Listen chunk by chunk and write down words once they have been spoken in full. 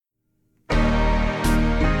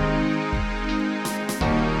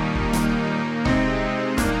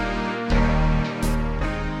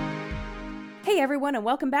everyone, and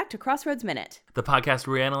welcome back to Crossroads Minute. The podcast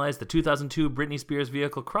where we analyze the 2002 Britney Spears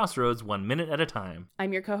vehicle Crossroads 1 minute at a time.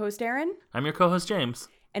 I'm your co-host, Erin. I'm your co-host, James.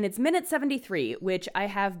 And it's minute 73, which I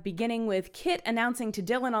have beginning with Kit announcing to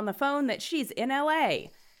Dylan on the phone that she's in LA.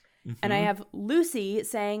 Mm-hmm. And I have Lucy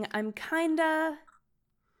saying, I'm kinda...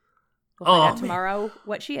 We'll find out tomorrow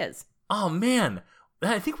what she is. Oh, man.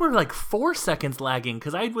 I think we're like 4 seconds lagging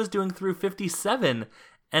because I was doing through 57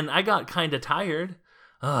 and I got kind of tired.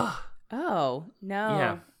 Ugh. Oh,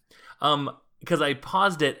 no. Yeah. Because I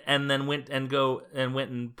paused it and then went and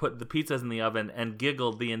put the pizzas in the oven and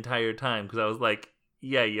giggled the entire time because I was like,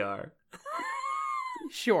 yeah, you are.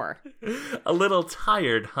 Sure. A little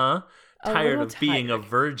tired, huh? Tired of being a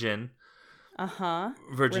virgin. Uh-huh.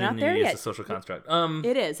 Virginity is a social construct.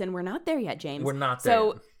 It is, and we're not there yet, James. We're not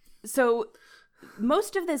there. So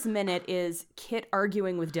most of this minute is Kit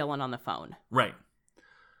arguing with Dylan on the phone. Right.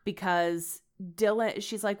 Because Dylan,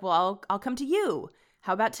 she's like, well, I'll come to you.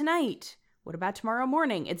 How about tonight? What about tomorrow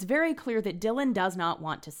morning? It's very clear that Dylan does not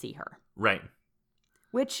want to see her. Right.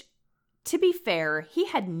 Which, to be fair, he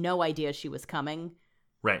had no idea she was coming.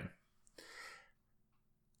 Right.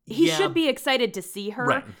 He should be excited to see her,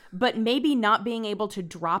 right. But maybe not being able to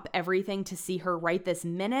drop everything to see her right this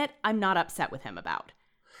minute, I'm not upset with him about.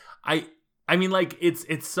 I mean, like,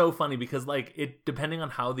 it's so funny because, like, it depending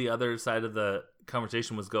on how the other side of the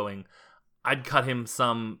conversation was going, I'd cut him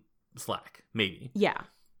some slack, maybe. Yeah.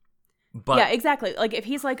 But yeah, exactly. Like, if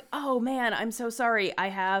he's like, oh, man, I'm so sorry. I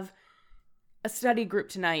have a study group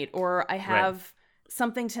tonight, or I have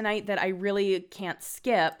something tonight that I really can't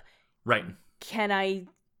skip. Right. Can I,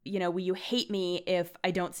 will you hate me if I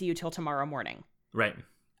don't see you till tomorrow morning? Right.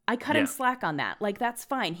 I cut him slack on that. Like, that's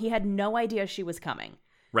fine. He had no idea she was coming.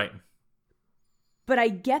 Right. But I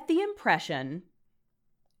get the impression,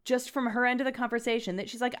 just from her end of the conversation, that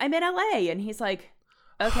she's like, I'm in LA. And he's like,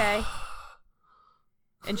 okay.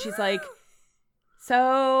 And she's like,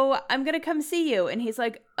 so I'm going to come see you. And he's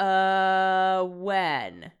like,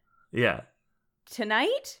 when? Yeah.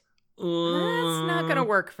 Tonight? That's not going to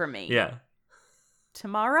work for me. Yeah.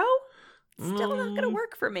 Tomorrow? Still not going to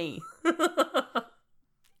work for me.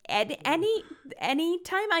 Any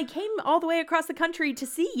time I came all the way across the country to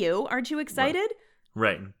see you, aren't you excited?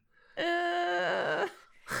 Right.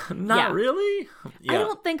 Not really. Yeah. I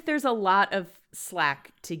don't think there's a lot of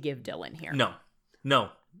slack to give Dylan here. No,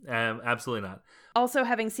 absolutely not. Also,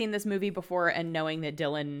 having seen this movie before and knowing that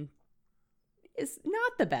Dylan is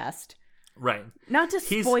not the best. Right. Not to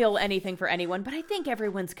spoil anything for anyone, but I think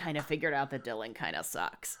everyone's kind of figured out that Dylan kind of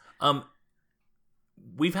sucks.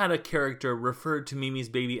 We've had a character referred to Mimi's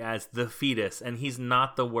baby as the fetus, and he's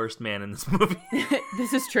not the worst man in this movie.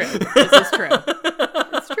 This is true.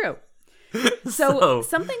 It's true. So,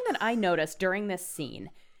 something that I noticed during this scene,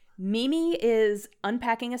 Mimi is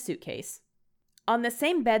unpacking a suitcase on the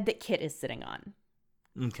same bed that Kit is sitting on.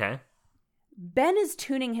 Okay. Ben is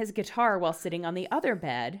tuning his guitar while sitting on the other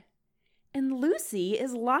bed, and Lucy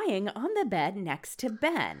is lying on the bed next to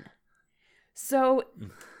Ben. So,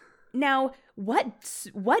 now,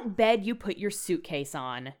 what bed you put your suitcase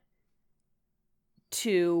on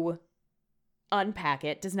to unpack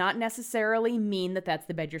it does not necessarily mean that that's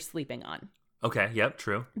the bed you're sleeping on. Okay, yep,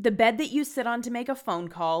 true. The bed that you sit on to make a phone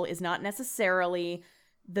call is not necessarily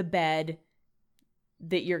the bed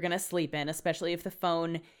that you're going to sleep in, especially if the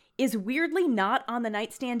phone is weirdly not on the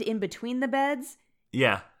nightstand in between the beds.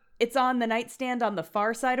 Yeah. It's on the nightstand on the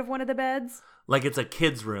far side of one of the beds. Like it's a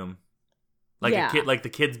kid's room. Like a kid, like the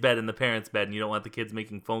kid's bed and the parents' bed, and you don't want the kids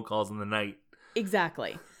making phone calls in the night.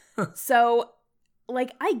 Exactly. So,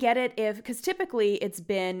 like, I get it because typically it's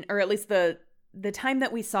been, or at least the time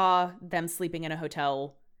that we saw them sleeping in a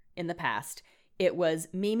hotel in the past, it was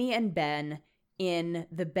Mimi and Ben in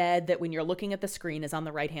the bed that when you're looking at the screen is on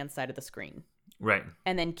the right-hand side of the screen. Right.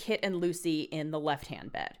 And then Kit and Lucy in the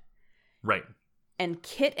left-hand bed. Right. And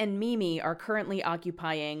Kit and Mimi are currently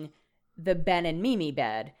occupying the Ben and Mimi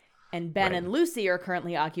bed. And Ben and Lucy are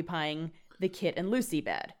currently occupying the Kit and Lucy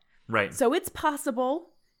bed. Right. So it's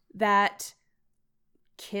possible that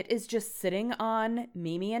Kit is just sitting on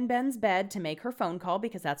Mimi and Ben's bed to make her phone call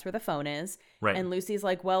because that's where the phone is. Right. And Lucy's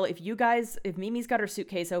like, well, if Mimi's got her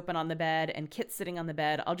suitcase open on the bed and Kit's sitting on the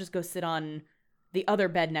bed, I'll just go sit on the other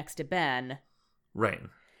bed next to Ben. Right.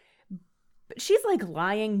 But she's like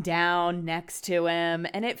lying down next to him,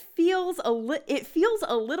 and it feels a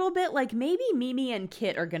little bit like maybe Mimi and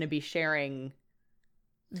Kit are going to be sharing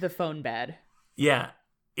the phone bed. Yeah,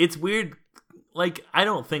 it's weird. Like, I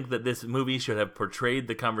don't think that this movie should have portrayed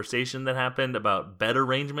the conversation that happened about bed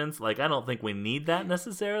arrangements. Like, I don't think we need that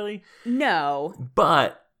necessarily. No.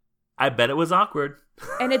 But I bet it was awkward.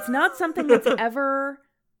 And it's not something that's ever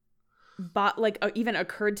even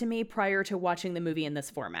occurred to me prior to watching the movie in this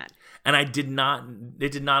format. And it did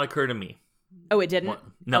not occur to me. Oh, it didn't?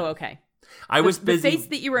 No. Oh, okay. I was busy. The face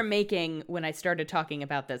that you were making when I started talking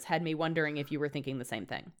about this had me wondering if you were thinking the same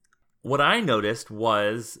thing. What I noticed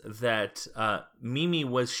was that Mimi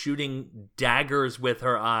was shooting daggers with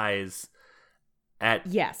her eyes at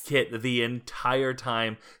Kit the entire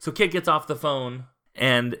time. So Kit gets off the phone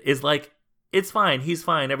and is like, it's fine, he's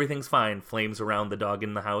fine, everything's fine. Flames around the dog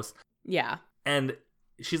in the house. Yeah. And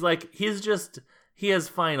she's like, he has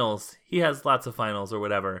finals. He has lots of finals or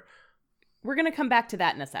whatever. We're going to come back to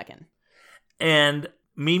that in a second. And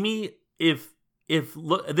Mimi, if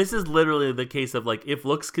this is literally the case of like, if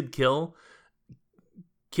looks could kill,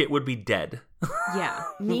 Kit would be dead. Yeah.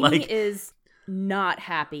 Mimi is not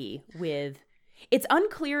happy with... It's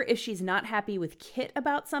unclear if she's not happy with Kit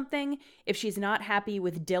about something, if she's not happy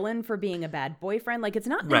with Dylan for being a bad boyfriend. Like, it's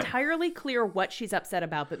not entirely clear what she's upset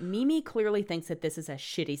about, but Mimi clearly thinks that this is a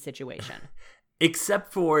shitty situation.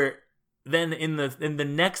 Except for then in the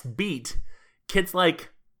next beat, Kit's like,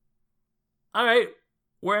 all right,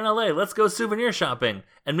 we're in LA, let's go souvenir shopping.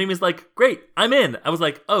 And Mimi's like, great, I'm in. I was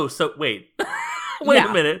like, oh, so wait. Wait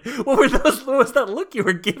a minute. What was that look you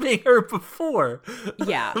were giving her before?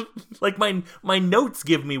 Yeah. Like my notes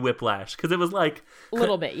give me whiplash because it was like a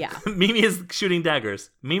little bit, yeah. Mimi is shooting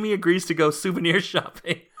daggers. Mimi agrees to go souvenir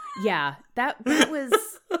shopping. Yeah. That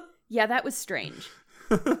was strange.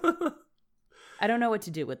 I don't know what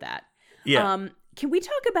to do with that. Yeah. Can we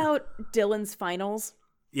talk about Dylan's finals?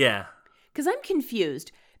 Yeah. Because I'm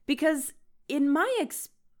confused. Because in my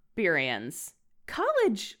experience,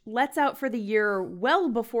 college lets out for the year well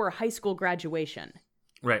before high school graduation.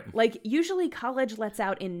 Right. Like, usually college lets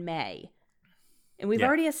out in May. And we've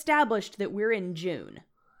already established that we're in June.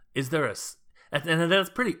 Is there and that's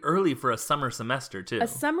pretty early for a summer semester, too. A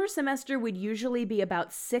summer semester would usually be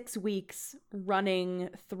about 6 weeks running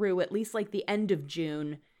through at least like the end of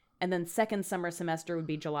June. And then second summer semester would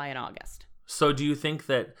be July and August. So do you think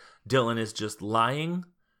that Dylan is just lying?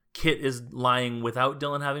 Kit is lying without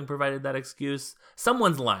Dylan having provided that excuse?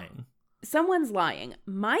 Someone's lying. Someone's lying.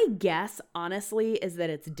 My guess, honestly, is that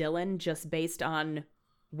it's Dylan, just based on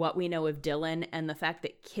what we know of Dylan and the fact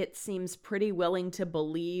that Kit seems pretty willing to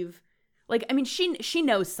believe. Like, I mean, she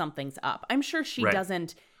knows something's up. I'm sure she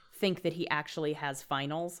doesn't think that he actually has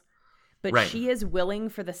finals, but she is willing,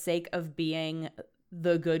 for the sake of being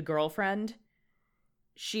the good girlfriend,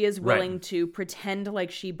 she is willing to pretend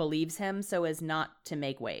like she believes him so as not to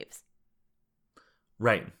make waves.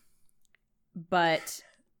 Right. But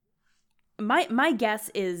my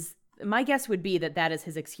guess would be that is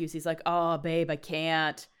his excuse. He's like, "Oh, babe, I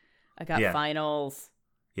can't. I got finals."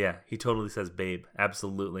 Yeah, he totally says babe.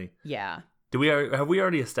 Absolutely. Yeah. Have we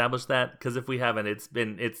already established that? Because if we haven't, it's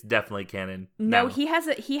definitely canon. No, now. he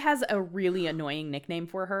has a really annoying nickname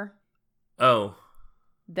for her. Oh.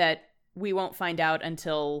 That we won't find out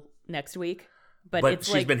until next week. But it's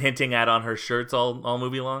she's been hinting at on her shirts all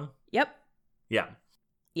movie long? Yep. Yeah.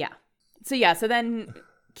 Yeah. So then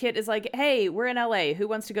Kit is like, hey, we're in LA. Who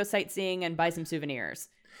wants to go sightseeing and buy some souvenirs?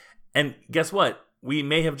 And guess what? We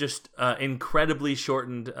may have just incredibly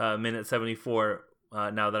shortened minute 74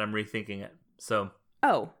 now that I'm rethinking it. So.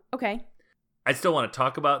 Oh, okay. I still want to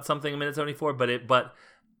talk about something in minute 74, but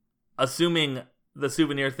assuming the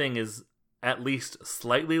souvenir thing is at least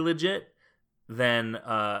slightly legit, then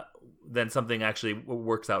something actually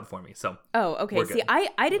works out for me. So. Oh, okay. See,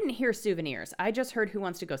 I didn't hear souvenirs. I just heard who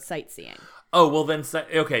wants to go sightseeing. Oh, well then,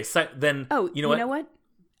 okay. Then. Oh, you know what?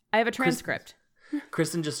 I have a transcript.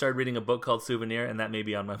 Kristen just started reading a book called Souvenir, and that may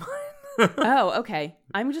be on my mind. Oh, okay.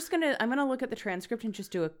 I'm gonna look at the transcript and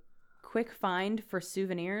just do a quick find for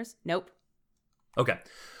souvenirs. Nope. Okay.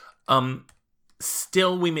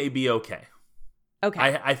 Still, we may be okay.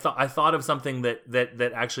 Okay. I thought of something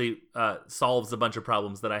that actually solves a bunch of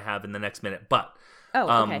problems that I have in the next minute, but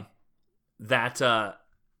okay. That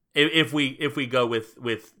if we go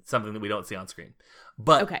with something that we don't see on screen,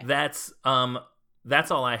 but okay.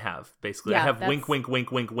 That's all I have, basically. Yeah, I have wink, wink,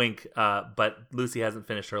 wink, wink, wink, but Lucy hasn't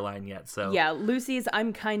finished her line yet, so... Yeah, Lucy's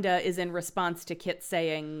I'm kinda is in response to Kit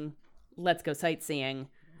saying, let's go sightseeing.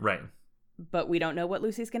 Right. But we don't know what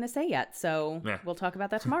Lucy's gonna say yet, so we'll talk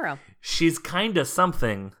about that tomorrow. She's kinda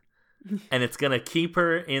something, and it's gonna keep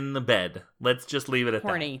her in the bed. Let's just leave it at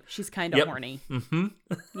horny. that. She's kinda horny. Mm-hmm.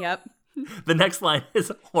 Yep. The next line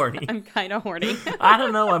is horny. I'm kinda horny. I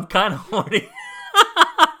don't know, I'm kinda horny.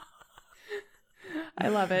 I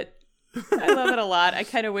love it. I love it a lot. I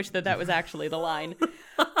kind of wish that was actually the line.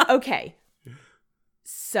 Okay.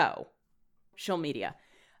 So, social media.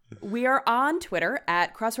 We are on Twitter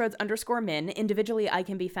at crossroads_min. Individually, I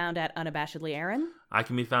can be found at unabashedly Aaron. I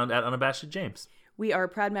can be found at unabashed James. We are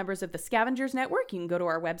proud members of the Scavengers Network. You can go to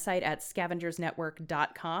our website at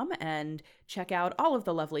scavengersnetwork.com and check out all of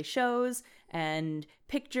the lovely shows and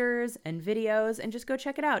pictures and videos, and just go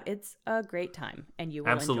check it out. It's a great time, and you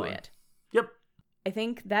will enjoy it. Yep. I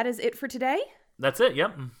think that is it for today. That's it,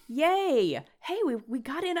 yep. Yay! Hey, we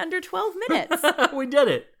got in under 12 minutes. We did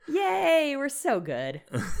it. Yay, we're so good.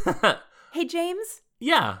 Hey, James?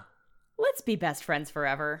 Yeah. Let's be best friends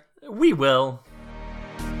forever. We will.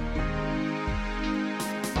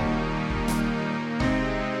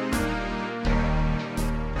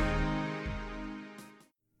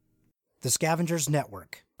 The Scavengers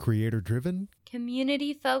Network. Creator-driven.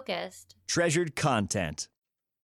 Community-focused. Treasured content.